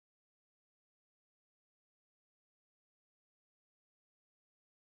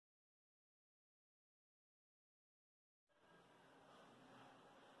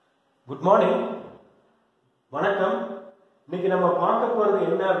Good morning. வணக்கம். இன்னைக்கு நம்ம பார்க்க போறது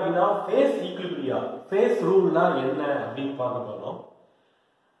என்ன அப்படினா phase equilibria. Phase rule னா என்ன அப்படினு பார்க்க போறோம்.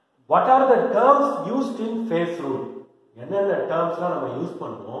 What are the terms used in phase rule? என்னென்ன termsலாம் நம்ம யூஸ்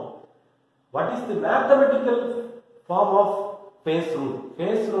பண்ணுவோம்? What is the mathematical form of phase rule?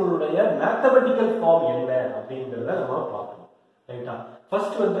 Phase rule உடைய mathematical form என்ன அப்படிங்கறத நம்ம பார்க்கணும். ரைட்டா?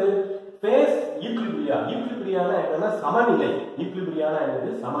 First வந்து phase equilibria. Equilibria னா என்னன்னா சமநிலை. Equilibria னா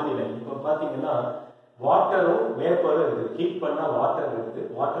என்னது? சமநிலை. இப்போ பாத்தீங்கன்னா வாட்டரும் வேப்பரும் இருக்கு. ஹீட் பண்ணா வாட்டர் இருக்கு.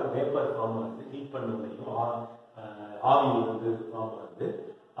 வாட்டர் வேப்பர் ஃபார்ம் ஆகுது. ஹீட் பண்ண முடியும். ஆவி வந்து ஃபார்ம் ஆகுது.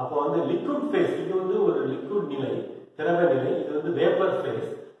 அப்போ வந்து லிக்விட் ஃபேஸ் இது வந்து ஒரு லிக்விட் நிலை, திரவ நிலை. இது வந்து வேப்பர் ஃபேஸ்.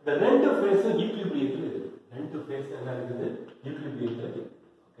 இந்த ரெண்டு ஃபேஸும் ஈக்விலிபிரியத்தில் இருக்கு. ரெண்டு ஃபேஸ் என்ன இருக்குது? ஈக்விலிபிரியத்தில் இருக்கு.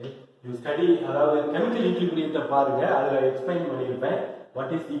 ஓகே, யூ ஸ்டடி அதாவது கெமிக்கல் ஈக்விலிபிரியத்தை பாருங்க. அதுல எக்ஸ்பிளைன் பண்ணியிருப்பேன்.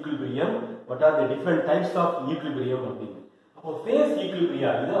 What is equilibrium, what are the different types of equilibrium அப்படின்னு. அப்போ ஃபேஸ் ஈக்விலிபிரியா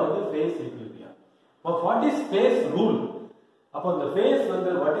இதான் வந்து ஃபேஸ் ஈக்விலிபிரியா. அப்போ வாட் இஸ் ஃபேஸ் ரூல்? அப்போ இந்த ஃபேஸ்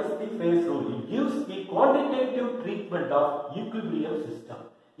வந்து what is the face rule? It gives the quantitative treatment of equilibrium system.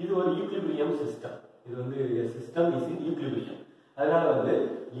 இது ஒரு ஈக்விலிபிரியம் சிஸ்டம். இது வந்து சிஸ்டம் இஸ் இன் ஈக்விலிபிரியம். அதனால வந்து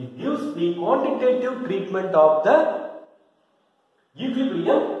it gives the quantitative treatment of the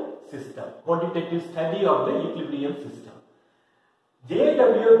equilibrium system. Quantitative study of the equilibrium system.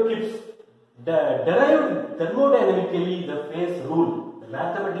 J.W. Gibbs derived thermodynamically the phase rule, the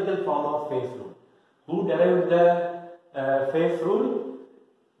mathematical form of phase rule. Who derived the phase rule?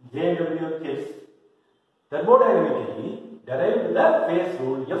 J.W. Gibbs thermodynamically derived the phase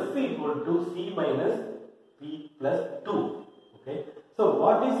rule F equal to C minus P plus 2. Okay. So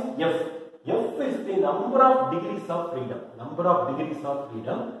what is F? F is the number of degrees of freedom. Number of degrees of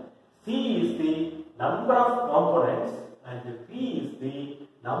freedom. C is the number of components. And P is the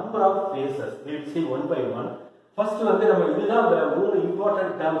number of phases. We will see one by one. First வந்து நம்ம இதுதான் மூணு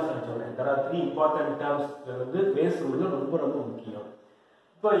important terms சொன்னேன். There are three important terms வந்து phase rule ரொம்ப ரொம்ப முக்கியம்.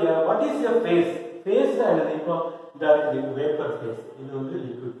 இப்போ what is a phase? Phase என்னது? இப்போ இந்த vapor phase, இது வந்து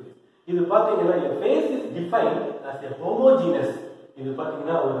liquid phase. இது பாத்தீங்கன்னா a phase is defined as a homogeneous. இது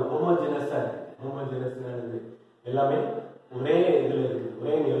பாத்தீங்கன்னா ஒரு homogeneous-ஆ இருக்கு. Homogeneous என்னது? எல்லாமே ஒரே இதுல இருக்கு,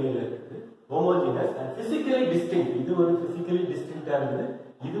 ஒரே நிலையில இருக்கு. Homogeneous and physically distinct. இது ஒரு physically distinct-ஆ இருக்குது.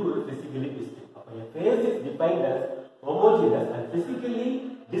 இது ஒரு physically distinct. அப்ப a phase is defined as homogeneous and physically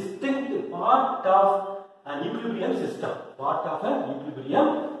distinct part of an equilibrium system. Part of an equilibrium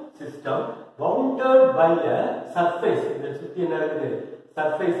system bounded by a surface. இந்த சுத்தி என்ன இருக்குது?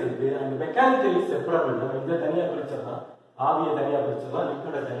 surface இருக்கு. and mechanically separable. நம்ம இத தனியா பிரிச்சறலாம், ஆவியை தனியா பிரிச்சறலாம்,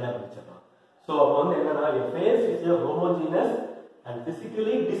 லிக்விட தனியா பிரிச்சறலாம். சோ அப்ப வந்து என்னன்னா a phase is a homogeneous and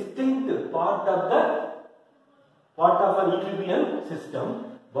physically distinct part of an equilibrium system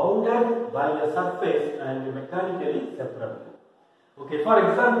bounded by a surface and mechanically separable. Okay, for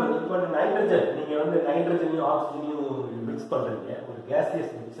example, இப்போ நைட்ரஜன், நீங்க வந்து நைட்ரஜனையும் ஆக்ஸிஜனையும் மிக்ஸ் பண்றீங்க, ஒரு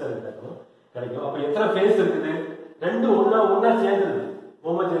கேசியஸ் மிக்சர் கிடைக்கும். அப்ப எத்தனை ஃபேஸ் இருக்குது? ரெண்டு ஒண்ணா சேர்ந்துருது,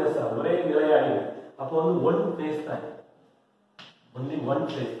 ஹோமோஜெனஸா ஒரே நிலையாயிடுது. அப்போ வந்து ஒன் ஃபேஸ் தான், only one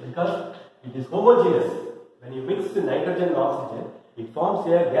phase, because it is homogeneous. When you mix nitrogen and oxygen, it forms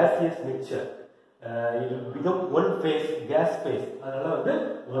a gaseous mixture. It will become one phase, gas phase. அதனால வந்து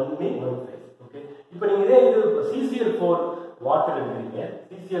only one phase. Okay. இப்போ நீங்க இதே இது CCl4 water எடுக்கிறீங்க.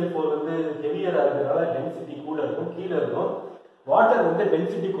 CCl4 வந்து ஹெவியரா இருக்கிறதுனால density கூட இருக்கும், கீழ இருக்கும். வாட்டர் வந்து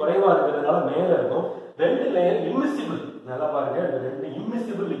டென்சிட்டி குறைவா இருக்கிறதுனால மேல இருக்கும். ரெண்டு லேயர் இம்மிசிபிள். நல்லா பாருங்க, இந்த ரெண்டு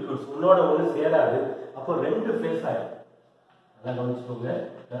இம்மிசிபிள் லிக்விட்ஸ் ஒண்ணோட ஒண்ணு சேராது. அப்போ ரெண்டு ஃபேஸ் ஆயிடும். நல்லா கவனிச்சுக்கோங்க.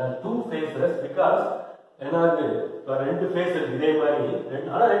 there are two phases because என்னது ரெண்டு ஃபேஸ் இருக்கு இதே மாதிரி.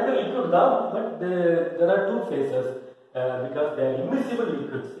 ஆனா ரெண்டு லிக்விட் தான், but there are two phases because they are immiscible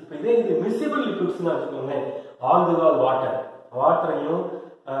liquids. இப்போ இதே இது miscible liquids னா வச்சுக்கோங்க, ஆல்கஹால் வாட்டரையும்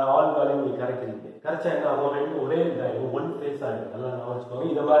ஆல்கஹாலையும் நீங்க கரைக்கிறீங்க. கரைச்சா என்ன ஆகும்? ரெண்டு ஒரே இதாகும், ஒன் ஃபேஸ் ஆகும். நல்லா நான் வச்சுக்கோங்க.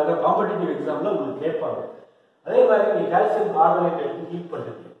 இந்த மாதிரி காம்படிட்டிவ் எக்ஸாம்ல உங்களுக்கு கேட்பாங்க. அதே மாதிரி நீங்க கால்சியம் கார்பனேட் எடுத்து ஹீட்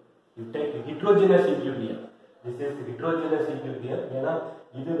பண்றீங்க. you take heterogeneous equilibrium. This is heterogeneous equilibrium. ஏன்னா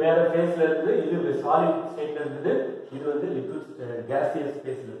இது வேற ஃபேஸ்ல இருக்குது, இது சாலிட் ஸ்டேட்ல இருக்குது, இது வந்து லிக்விட் கேசியஸ்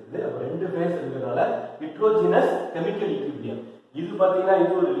ஃபேஸ்ல இருக்குது. அப்ப ரெண்டு ஃபேஸ் இருக்கிறதுனால heterogeneous chemical equilibrium. இது பாத்தீங்கன்னா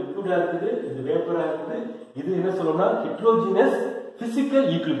இது ஒரு லிக்விடா இருக்குது, இது வேப்பரா இருக்குது. இது என்ன சொல்லணும்னா heterogeneous physical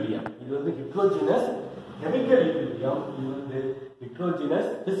equilibrium. இது வந்து heterogeneous chemical equilibrium, இது வந்து heterogeneous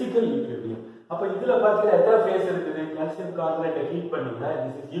physical equilibrium. அப்ப இதுல பாத்தீங்கன்னா எத்தனை ஃபேஸ் இருக்குது? கால்சியம் கார்பனேட்டை ஹீட் பண்ணீங்கன்னா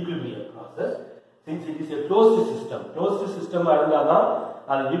this is equilibrium process. Since it is a closed system இருந்தாதான்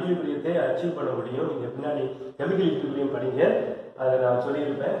அந்த ஈக்விலிபிரியத்தை அச்சீவ் பண்ண முடியும். நீங்க பின்னாடி கெமிக்கல் ஈக்விலிபிரியம் படிங்க, அதை நான்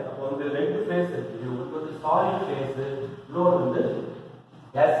சொல்லியிருப்பேன். அப்போ வந்து ரெண்டு ஃபேஸ் இருக்கு, ஒன்று வந்து சாலிட் ஃபேஸ், இன்னொன்று வந்து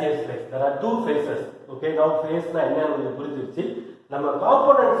gaseous phase. There are two phases. Okay, now phase na enna ungalku purinjiruchu. நம்ம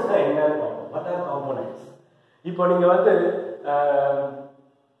காம்போனன்ட்ஸ்னா என்னன்னு பார்ப்போம். What are components? இப்போ நீங்க வந்து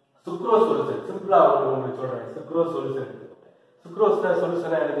சுக்ரோஸ் சொல்யூஷன் சிம்பிளா உங்களுக்கு சொல்றேன். சுக்ரோஸ் சொல்யூஷன் சுக்ரோஸ்னா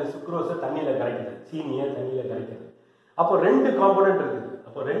சொல்யூஷனா எனக்கு சுக்ரோஸை தண்ணியில கரைக்குது, சீனியை தண்ணியில கரைக்குது. அப்போ ரெண்டு காம்போனன்ட் இருக்குது.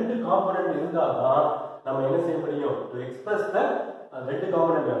 அப்போ ரெண்டு காம்போனன்ட் இருந்தாதான் நம்ம என்ன செய்ய முடியும்? டு எக்ஸ்பிரஸ் த ரெண்டு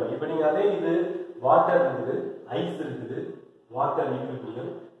காம்போனன்ட் வேணும். இப்போ நீங்க அதே இது வாட்டர் இருக்குது, ஐஸ் இருக்குது, வாட்டர்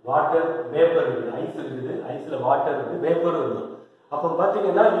ஈக்குலிபிரியம், வாட்டர் வேப்பர் இருக்குது, ஐஸ் இருக்குது, ஐஸ்ல வாட்டர் இருக்குது, வேப்பர் இருக்குது. அப்போ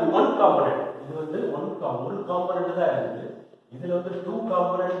பாத்தீங்கன்னா இது ஒன் காம்போனன்ட், இது வந்து ஒன் காம்போனன்ட் தான் இருக்குது. இதுல வந்து டூ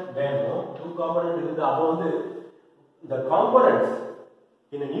காம்போனன்ட் வேணும். டூ காம்போனன்ட் இருந்து அப்போ வந்து the components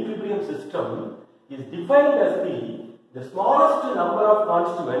in an equilibrium system is defined as the smallest number of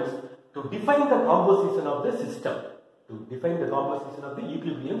constituents to define the composition of the system. To define the composition of the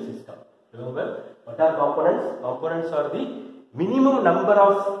equilibrium system. Remember, what are components? Components are the minimum number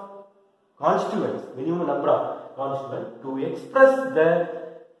of constituents. Minimum number of constituents to express the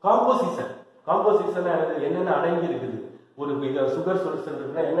composition. Composition என்னென்ன அடங்கி இருக்குது? ஒரு sugar solution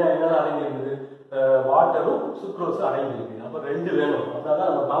இருக்குன்னா என்ன அடங்கி இருக்குது? வாட்டரும் சுக்ரோஸும் அடங்கி இருக்கு. அப்போ ரெண்டு வேணும், அப்படின்னா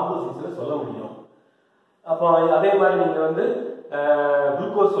நம்ம காம்போசிஷனை சொல்ல முடியும். அப்போ அதே மாதிரி நீங்க வந்து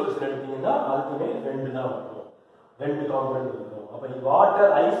குளுக்கோஸ் சொல்யூஷன் எடுத்தீங்கன்னா அதுக்குமே ரெண்டு தான் வரும், ரெண்டு காம்போனன்ட் இருக்கும். அப்போ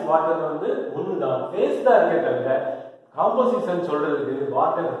வாட்டர் ஐஸ் வாட்டர் வந்து ஒன்று தான், ஃபேஸ் தான் இருக்க தவிர காம்போசிஷன் சொல்றதுக்கு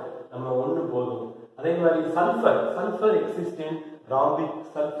வாட்டர் நம்ம ஒன்று போதும். அதே மாதிரி sulphur existing ராம்பிக்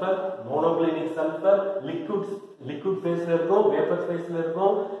sulphur, monoclinic sulphur, liquid ஃபேஸ்ல இருக்கும், வேப்பர் ஃபேஸ்ல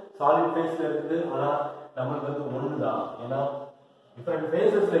இருக்கும், சாலிட் ஃபேஸ்ல இருக்குது. ஆனா நமக்கு வந்து ஒன்று தான். ஏன்னா டிஃபரெண்ட்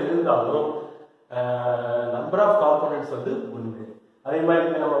ஃபேஸஸ்ல இருந்தாலும் நம்பர் ஆஃப் காம்போனன்ட்ஸ் வந்து ஒன்று. அதே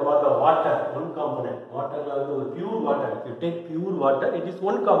மாதிரி நம்ம பார்த்தோம் வாட்டர் ஒன் காம்போனன்ட். வாட்டர்ல வந்து ஒரு pure water, if you take pure water it is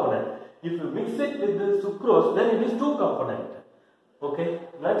one component. If you mix it with the sucrose then it is two component. Okay,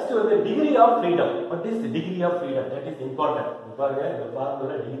 next வந்து degree of freedom. What is the degree of freedom? That is important. பாருங்க இந்த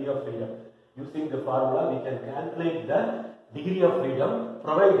formula degree of freedom. Using the formula we can calculate the degree of freedom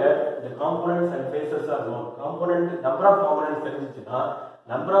provided the components and phases are known. Component number of components தெரிஞ்சிச்சுனா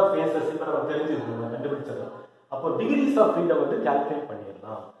number of phases இப்ப நம்ம தெரிஞ்சிருக்கோம், கண்டுபிடிச்சிடலாம். அப்போ degrees of freedom வந்து calculate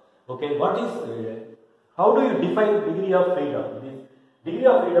பண்ணிடலாம். Okay, what is how do you define degree of freedom? Degree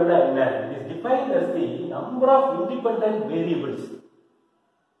of freedom னா என்ன? It is defined as the number of independent variables.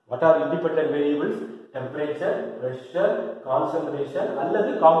 What are independent variables? Temperature, pressure, concentration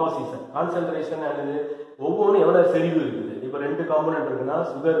அல்லது composition. Concentration அல்லது ஒவ்வொன்றும் எவ்வளவு செறிவு இருக்குது. இப்போ ரெண்டு காம்போனன்ட் இருக்குன்னா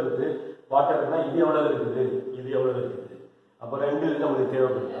சுகர் இருக்குது, வாட்டர் இருக்குன்னா இது எவ்வளவு இருக்குது, இது எவ்வளவு இருக்குது. அப்போ ரெண்டு நமக்கு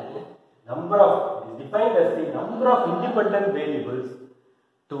தேவைப்படுது. Number of is defined as the number of independent variables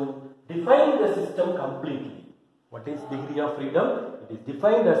to define the system completely. What is degree of freedom? It is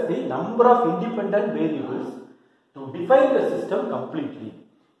defined as the number of independent variables to define the system completely.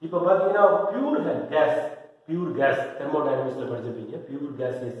 இப்போ பாத்தீங்கன்னா pure case தெர்மோடைனமிக்ஸ்ல படிச்சிருப்பீங்க. Pure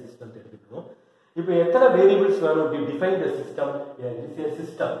gaseous system எடுத்துக்கணும். இப்போ எத்தனை variables வேணும் to define the system? It is a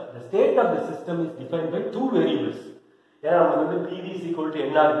system. The state of the system is defined by two variables. ஏன்னா நமக்கு வந்து PV =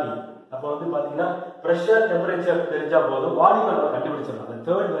 nRT. அப்போ வந்து பாத்தீங்கன்னா பிரஷர் டெம்பரேச்சர் தெரிஞ்சா போதும், வால்யூம் நம்ம கண்டுபிடிச்சிடலாம். the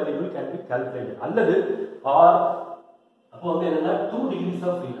third variable can be calculated. அல்லது or அப்போ வந்து என்னன்னா 2 degrees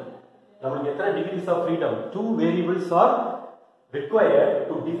of freedom. நமக்கு எத்தனை degrees of freedom? Two variables are required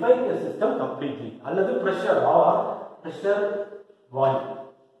to define the system completely. அல்லது pressure or pressure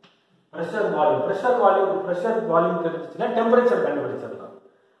volume தெரிஞ்சிச்சுன்னா டெம்பரேச்சர் கண்டுபிடிச்சிடலாம்.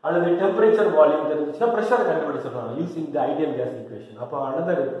 அல்லது டெம்பரேச்சர் வால்யூம் தெரிஞ்சிச்சுன்னா பிரஷர் கண்டுபிடிச்சிடலாம் using the ideal gas equation. அப்போ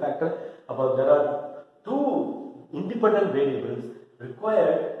another factor, அப்போ there are two independent variables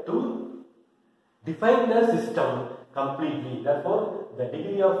required to define the system completely. Therefore the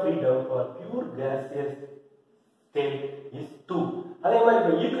degree of freedom for pure gaseous state is 2. அதே மாதிரி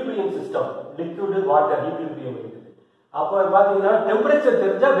இப்போ equilibrium system, liquid water equilibrium இருக்குது. அப்போ பாத்தீங்கன்னா temperature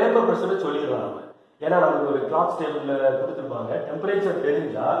தெரிஞ்சா vapour பிரஷரை சொல்லிடலாம் நம்ம. ஏன்னா நமக்கு ஒரு கிளாக் டேபிள்ல கொடுத்துருப்பாங்க. டெம்பரேச்சர்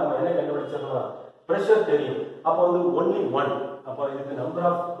தெரிஞ்சா நம்ம என்ன கண்டுபிடிச்சிடலாம்? பிரஷர் தெரியும். அப்போ வந்து ஒன்லி ஒன். அப்போ இதுக்கு நம்பர்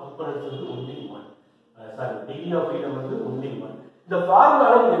ஆஃப் காம்போனன்ட்ஸ் வந்து only one. Sorry, degree of freedom வந்து ஒன்லி ஒன். இந்த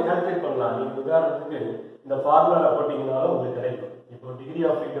ஃபார்முலாவை நீங்க கால்குலேட் பண்ணலாம். நீங்க உதாரணத்துக்கு இந்த ஃபார்முலா போட்டீங்கனாலும் உங்களுக்கு கிடைக்கும். இப்போ டிகிரி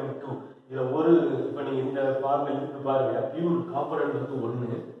ஆஃப் ஃப்ரீடம் 2. இதுல ஒரு இப்போ நீங்க இந்த ஃபார்முலா இருக்கு பாருங்க. பியூர் காம்போனன்ட் வந்து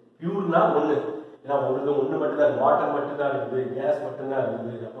 1. பியூர்னா 1. ஏன்னா ஒன்று மட்டும் தான், வாட்டர் மட்டும் தான் இருக்குது, கேஸ் மட்டும் தான்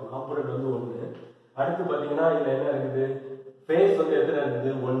இருக்குது. அப்போ காம்போனன்ட் வந்து 1. அடுத்து பாத்தீங்கன்னா இதுல என்ன இருக்குது? ஃபேஸ் வந்து எத்தனை இருக்குது?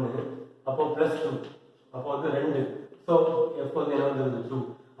 1. அப்போ +2. அப்போ வந்து 2. ஸோ எப்போ வந்து என்ன வந்து 2.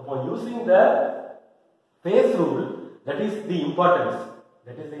 அப்போ using the phase rule, that is the importance.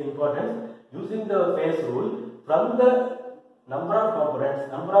 Using the phase rule, from the number of components,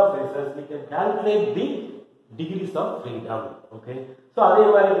 number of phases, we can calculate the degrees of freedom. Okay, so அதே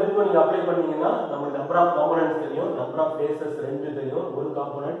மாதிரி இதுக்கு நீங்க அப்ளை பண்ணீங்கன்னா நமக்கு நம்பர் ஆஃப் காம்போனன்ட்ஸ் தெரியும், number of faces ரெண்டு தெரியும், ஒரு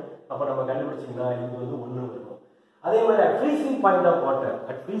காம்போனன்ட் அப்ப நம்ம கண்டுபிடிச்சீங்கன்னா இது வந்து 1 வரும். அதே மாதிரி at freezing point of water,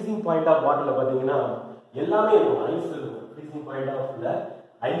 at freezing point of waterல பாத்தீங்கன்னா எல்லாமே இருக்கும், ஐஸ் இருக்கும், freezing point ofல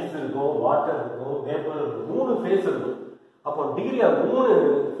ஐஸ் இருக்கும், வாட்டர் இருக்கும், வேப்பர் இருக்கும், 3 ஃபேஸ் இருக்கும். அப்போ டிகிரி 3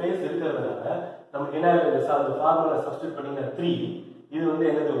 ஃபேஸ் இருக்கிறதுனால நமக்கு என்ன அந்த ஃபார்முலா சப்ஸ்டிட்யூட் பண்ணீங்கன்னா 3, இது வந்து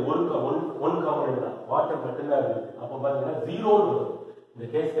என்னது ஒன் காம்போனன்ட் தான், வாட்டர் மட்டும்தான் இருக்கு. அப்போ பாத்தீங்கன்னா 0 வரும். இந்த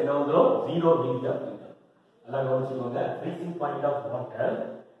கேஸ்க்கு என்ன வந்துரும் 0 டிகிரி ஆஃப் ஃப்ரீடம். அதான் கவனிச்சுக்கோங்க. freezing point of water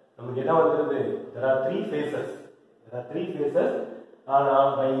நமக்கு என்ன வந்துருது, there are 3 phases. There are 3 phases. ஆனா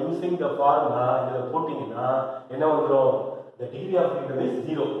by using the formula இத போட்டீங்கன்னா என்ன வந்துரும், the degree of freedom is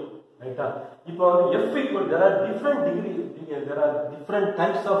 0. ரைட்டா? இப்போ வந்து f equal, there are different degree, there are different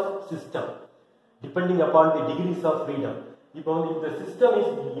types of system depending upon the degrees of freedom. இப்போ வந்து if the system is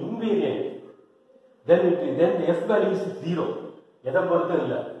invariant, then the f value is 0. எதை பொறுத்து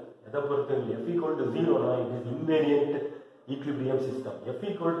இல்ல, f equal to 0 னா it is invariant equilibrium system. F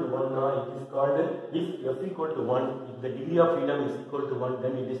equal to 1 na, it is called, if f equal to 1, if the degree of freedom is equal to 1,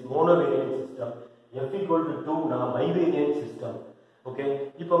 then it is monovariant system. F equal to 2 na, bivariant system. Okay,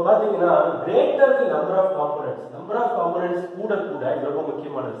 இப்போ பாத்தீங்கன்னா greater the number of components கூட இது ரொம்ப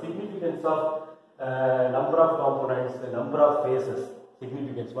முக்கியமான significance of number of components, number of phases,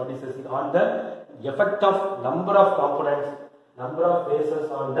 significance. What is this? On the effect of number of components, number of phases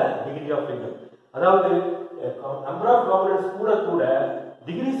on the degree of freedom. அதாவது number of components கூட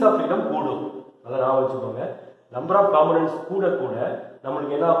degrees of freedom கூடும். அத நான் வச்சுக்கோங்க. number of components கூட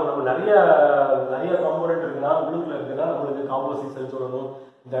நமக்கு என்ன ஆகும், நம்ம நிறைய காம்போனன்ட் இருக்குன்னா உள்ளுக்குள்ள இருக்குன்னா நமக்கு காம்போசிஷன் சொல்லணும்,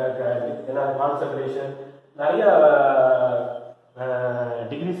 இந்த என்ன கான்சென்ட்ரேஷன், நிறைய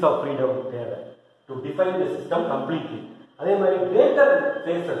degrees of freedom தேவை to define the system completely. அதே மாதிரி greater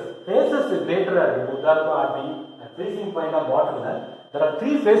phases greater-ஆ இருக்கு. உதாரணமா at freezing point of waterல there are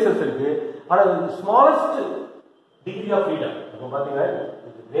 3 phases இருக்கு. ஆனா smallest degree of freedom அப்ப பாத்தீங்கன்னா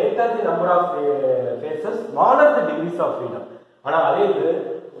greater the number of phases, smaller the degrees of freedom. ஆனா அதே இது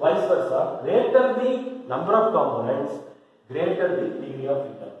vice versa, greater the number of components, greater the degree of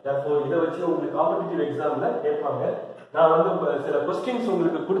freedom. therefore இத வச்சு உங்களுக்கு காம்படிட்டிவ் எக்ஸாம்ல கேட்பாங்க. நான் வந்து சில क्वेश्चंस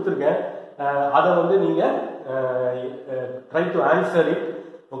உங்களுக்கு கொடுத்திருக்கேன், அத வந்து நீங்க try to answer it,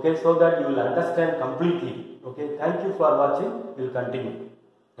 okay, so that you will understand completely. Okay, thank you for watching. We will continue.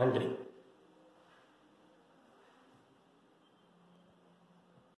 நன்றி.